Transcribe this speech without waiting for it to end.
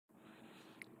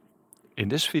In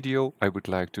this video, I would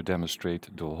like to demonstrate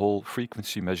the whole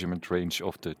frequency measurement range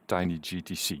of the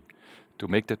tinyGTC. To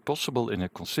make that possible in a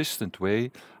consistent way,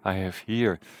 I have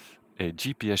here a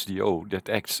GPSDO that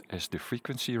acts as the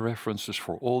frequency references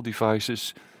for all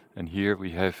devices, and here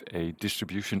we have a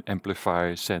distribution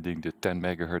amplifier sending the 10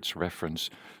 MHz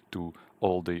reference to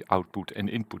all the output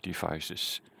and input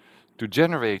devices. To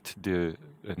generate the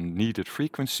needed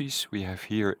frequencies, we have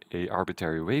here an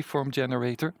arbitrary waveform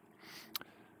generator,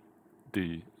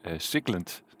 the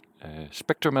Siglent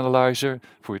spectrum analyzer,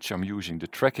 for which I'm using the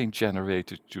tracking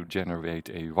generator to generate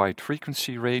a wide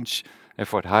frequency range, and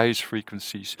for the highest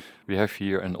frequencies we have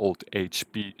here an old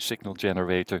HP signal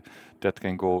generator that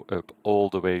can go up all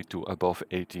the way to above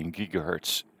 18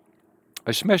 GHz.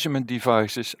 As measurement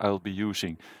devices, I'll be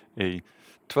using a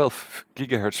 12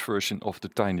 GHz version of the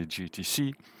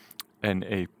tinyGTC and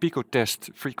a picotest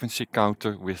frequency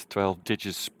counter with 12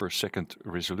 digits per second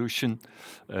resolution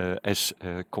as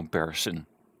a comparison.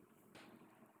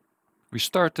 We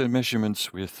start the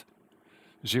measurements with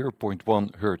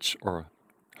 0.1 Hz or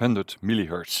 100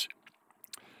 millihertz.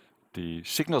 The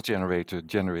signal generator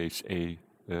generates a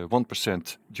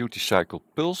 1% duty cycle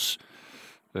pulse,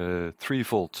 3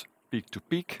 volt peak to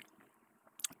peak,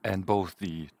 and both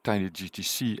the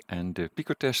tinyGTC and the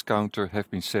picotest counter have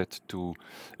been set to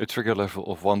a trigger level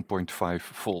of 1.5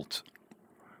 volt.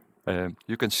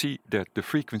 You can see that the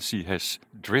frequency has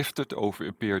drifted over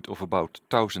a period of about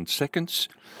 1000 seconds,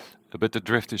 but the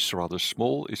drift is rather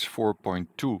small. It's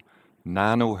 4.2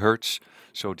 nanohertz,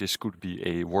 so this could be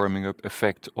a warming up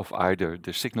effect of either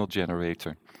the signal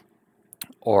generator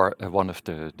or one of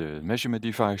the measurement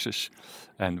devices,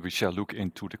 and we shall look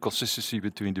into the consistency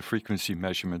between the frequency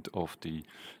measurement of the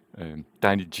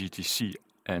tinyGTC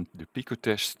and the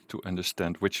picotest to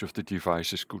understand which of the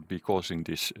devices could be causing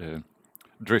this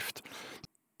drift.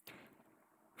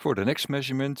 For the next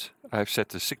measurement, I've set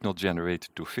the signal generator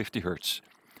to 50 Hz,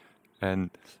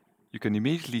 and you can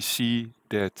immediately see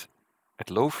that at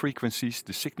low frequencies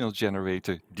the signal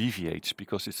generator deviates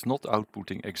because it's not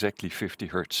outputting exactly 50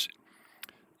 Hz.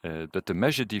 But the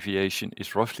measured deviation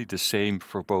is roughly the same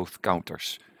for both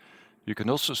counters. You can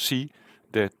also see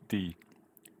that the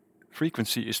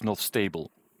frequency is not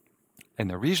stable. And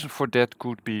the reason for that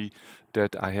could be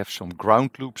that I have some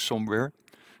ground loop somewhere,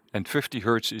 and 50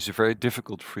 Hz is a very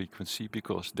difficult frequency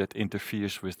because that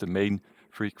interferes with the main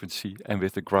frequency, and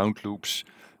with the ground loops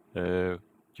you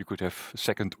could have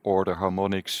second order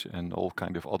harmonics and all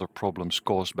kind of other problems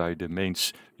caused by the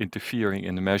mains interfering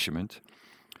in the measurement.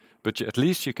 But at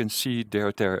least you can see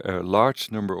there are a large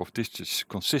number of digits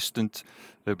consistent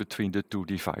between the two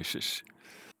devices.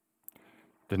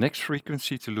 The next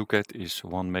frequency to look at is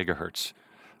 1 MHz.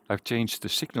 I've changed the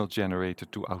signal generator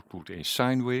to output a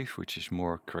sine wave, which is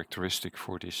more characteristic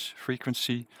for this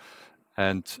frequency,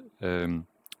 and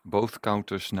both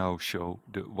counters now show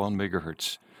the 1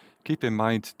 MHz. Keep in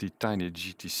mind the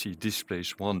tinyGTC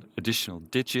displays one additional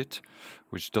digit,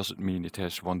 which doesn't mean it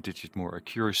has one digit more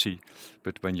accuracy,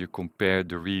 but when you compare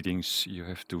the readings you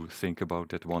have to think about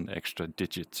that one extra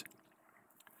digit.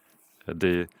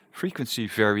 The frequency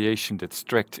variation that's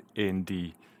tracked in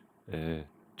the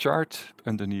chart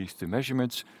underneath the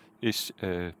measurements is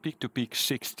peak to peak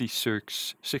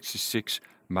 66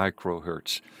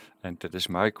 microhertz, and that is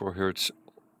microhertz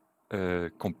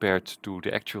compared to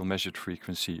the actual measured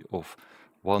frequency of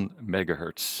 1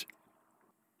 MHz.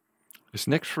 This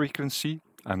next frequency,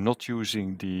 I'm not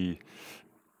using the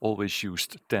always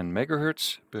used 10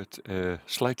 MHz, but a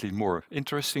slightly more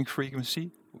interesting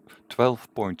frequency,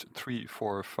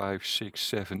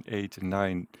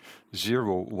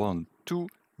 12.345678912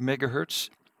 MHz.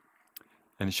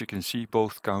 And as you can see,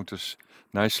 both counters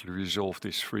nicely resolve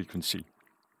this frequency.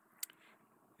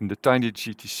 In the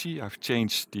tinyGTC, I've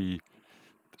changed the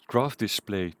graph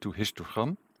display to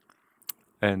histogram,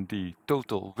 and the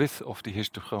total width of the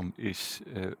histogram is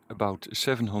about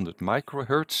 700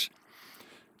 microhertz,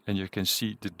 and you can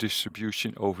see the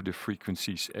distribution over the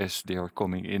frequencies as they are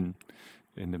coming in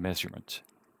the measurement.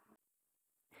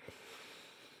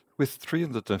 With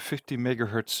 350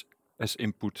 MHz as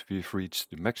input, we've reached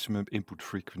the maximum input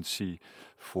frequency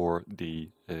for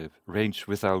the range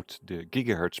without the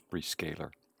gigahertz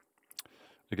prescaler.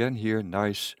 Again here,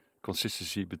 nice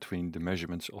consistency between the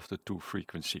measurements of the two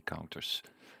frequency counters.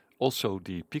 Also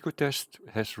the picotest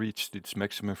has reached its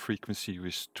maximum frequency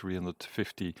with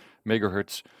 350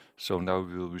 MHz, so now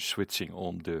we will be switching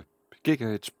on the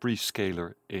gigahertz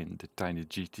prescaler in the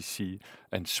tinyGTC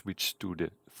and switch to the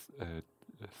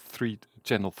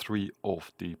channel 3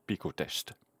 of the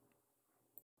picotest.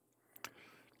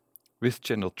 With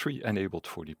channel 3 enabled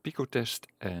for the pico test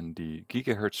and the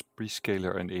gigahertz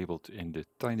prescaler enabled in the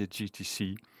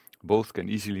tinyGTC, both can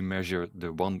easily measure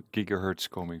the 1 gigahertz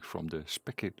coming from the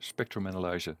spectrum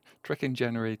analyzer tracking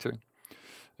generator.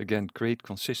 Again, great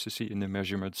consistency in the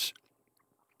measurements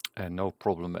and no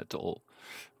problem at all.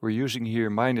 We're using here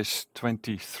minus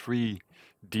 23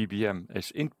 dBm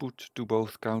as input to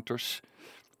both counters.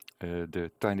 The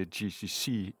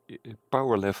tinyGTC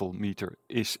power level meter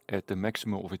is at the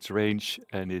maximum of its range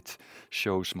and it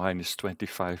shows minus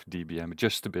 25 dBm,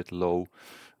 just a bit low,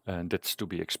 and that's to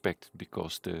be expected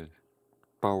because the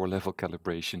power level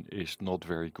calibration is not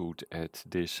very good at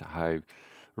this high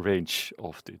range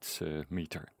of its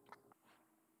meter.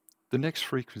 The next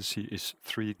frequency is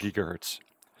 3 GHz.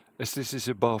 As this is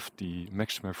above the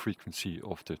maximum frequency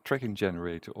of the tracking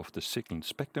generator of the signal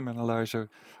spectrum analyzer,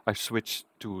 I switched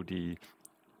to the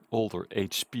older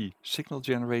HP signal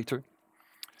generator,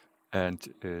 and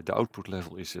the output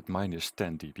level is at minus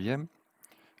 10 dBm.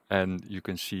 And you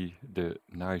can see the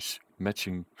nice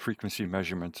matching frequency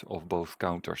measurement of both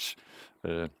counters.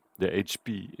 The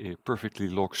HP perfectly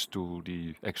locks to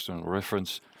the external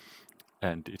reference,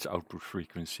 and its output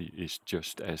frequency is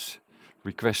just as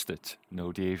requested.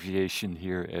 No deviation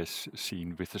here as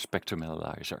seen with the spectrum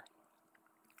analyzer.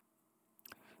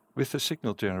 With the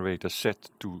signal generator set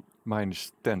to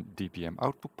minus 10 dBm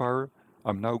output power,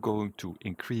 I'm now going to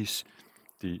increase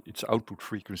its output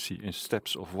frequency in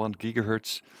steps of 1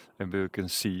 gigahertz, and we can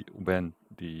see when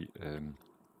the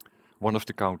one of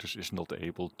the counters is not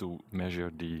able to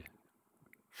measure the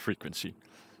frequency.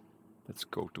 Let's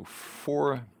go to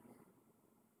 4.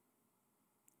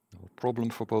 No problem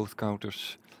for both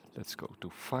counters. Let's go to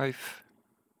 5.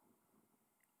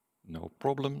 No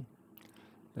problem.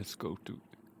 Let's go to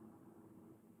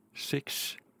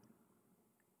 6.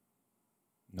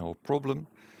 No problem.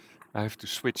 I have to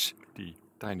switch the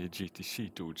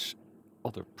tinyGTC to its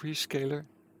other prescaler.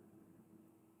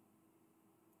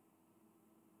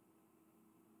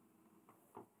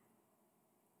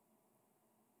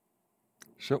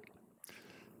 So,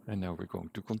 and now we're going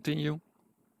to continue.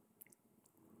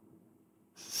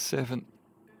 7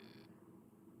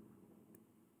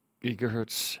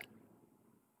 gigahertz.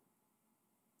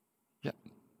 Yeah,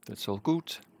 that's all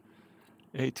good.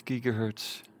 8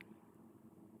 gigahertz.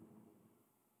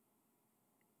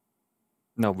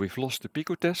 Now we've lost the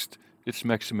pico test. Its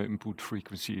maximum input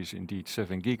frequency is indeed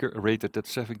rated at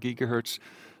 7 gigahertz,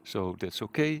 so that's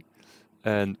okay.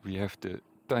 And we have the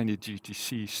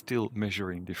tinyGTC still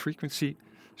measuring the frequency.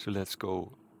 So let's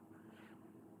go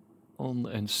on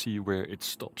and see where it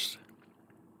stops.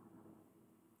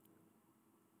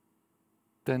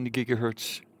 10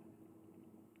 gigahertz,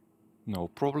 no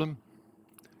problem.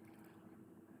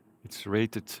 Its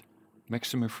rated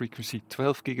maximum frequency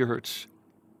 12 gigahertz,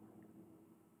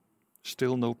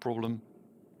 still no problem.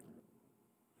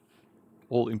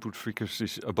 All input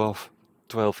frequencies above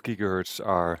 12 gigahertz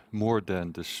are more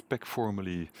than the spec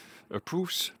formally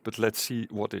approves, but let's see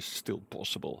what is still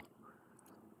possible.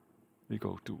 We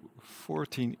go to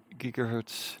 14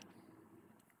 gigahertz.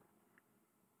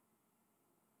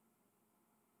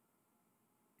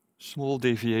 Small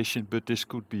deviation, but this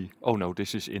could be... Oh no,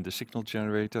 this is in the signal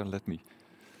generator. Let me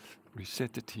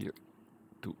reset it here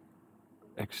to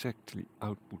exactly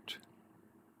output.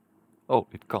 Oh,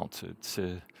 it can't. It's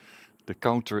the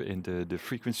counter in the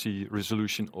frequency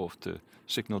resolution of the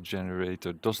signal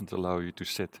generator doesn't allow you to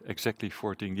set exactly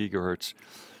 14 gigahertz.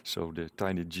 So the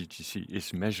tinyGTC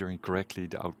is measuring correctly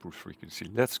the output frequency.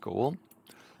 Let's go on.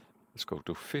 Let's go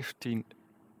to 15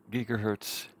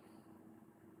 gigahertz.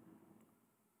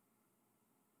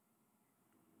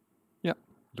 Yeah,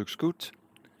 looks good.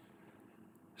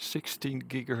 16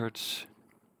 gigahertz.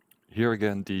 Here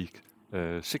again, the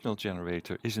signal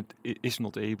generator is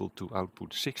not able to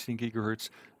output 16 gigahertz.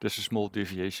 There's a small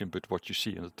deviation, but what you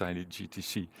see on the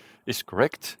tinyGTC is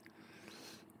correct.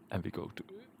 And we go to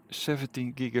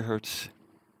 17 gigahertz.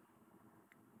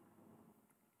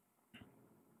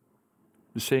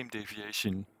 The same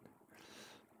deviation.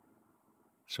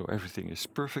 So everything is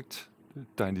perfect. The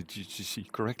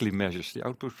tinyGTC correctly measures the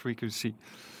output frequency.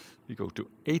 We go to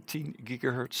 18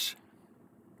 gigahertz.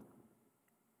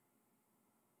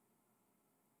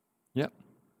 Yeah.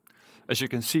 As you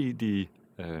can see, the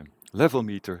level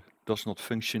meter does not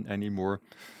function anymore.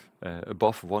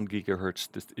 Above 1 gigahertz,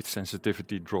 its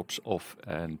sensitivity drops off,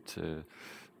 and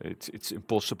it's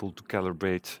impossible to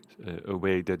calibrate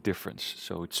away that difference.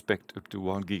 So it's spec'd up to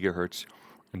 1 gigahertz,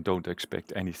 and don't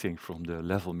expect anything from the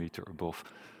level meter above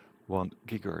 1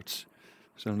 gigahertz.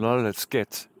 So now let's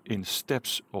get in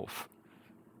steps of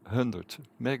 100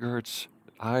 megahertz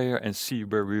higher and see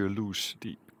where we lose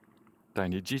the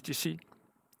tinyGTC.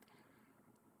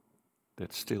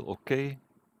 That's still okay.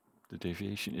 The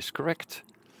deviation is correct.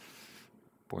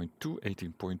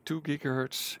 18.2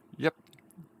 gigahertz. Yep,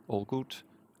 all good.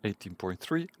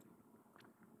 18.3.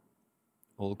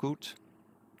 All good.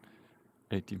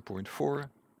 18.4.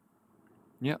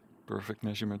 Yeah, perfect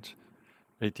measurement.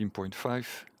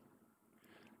 18.5.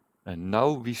 And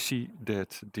now we see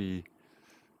that the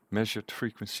measured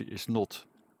frequency is not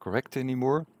correct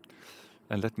anymore.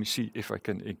 And let me see if I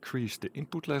can increase the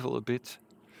input level a bit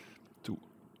to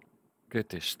get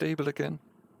this stable again.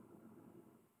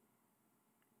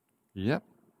 Yeah,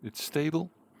 it's stable.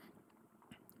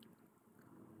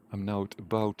 I'm now at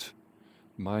about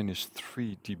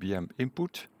 -3 dBm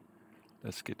input.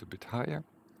 Let's get a bit higher.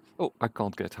 Oh, I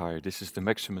can't get higher. This is the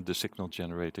maximum the signal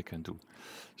generator can do.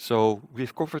 So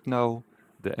we've covered now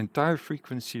the entire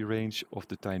frequency range of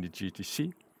the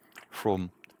tinyGTC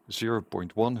from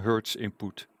 0.1 Hertz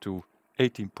input to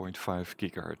 18.5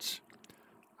 gigahertz.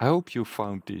 I hope you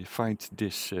find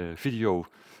this video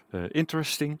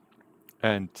interesting,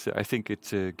 and I think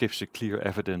it gives a clear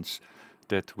evidence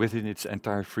that within its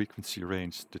entire frequency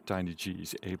range, the tinyG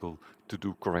is able to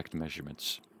do correct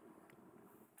measurements.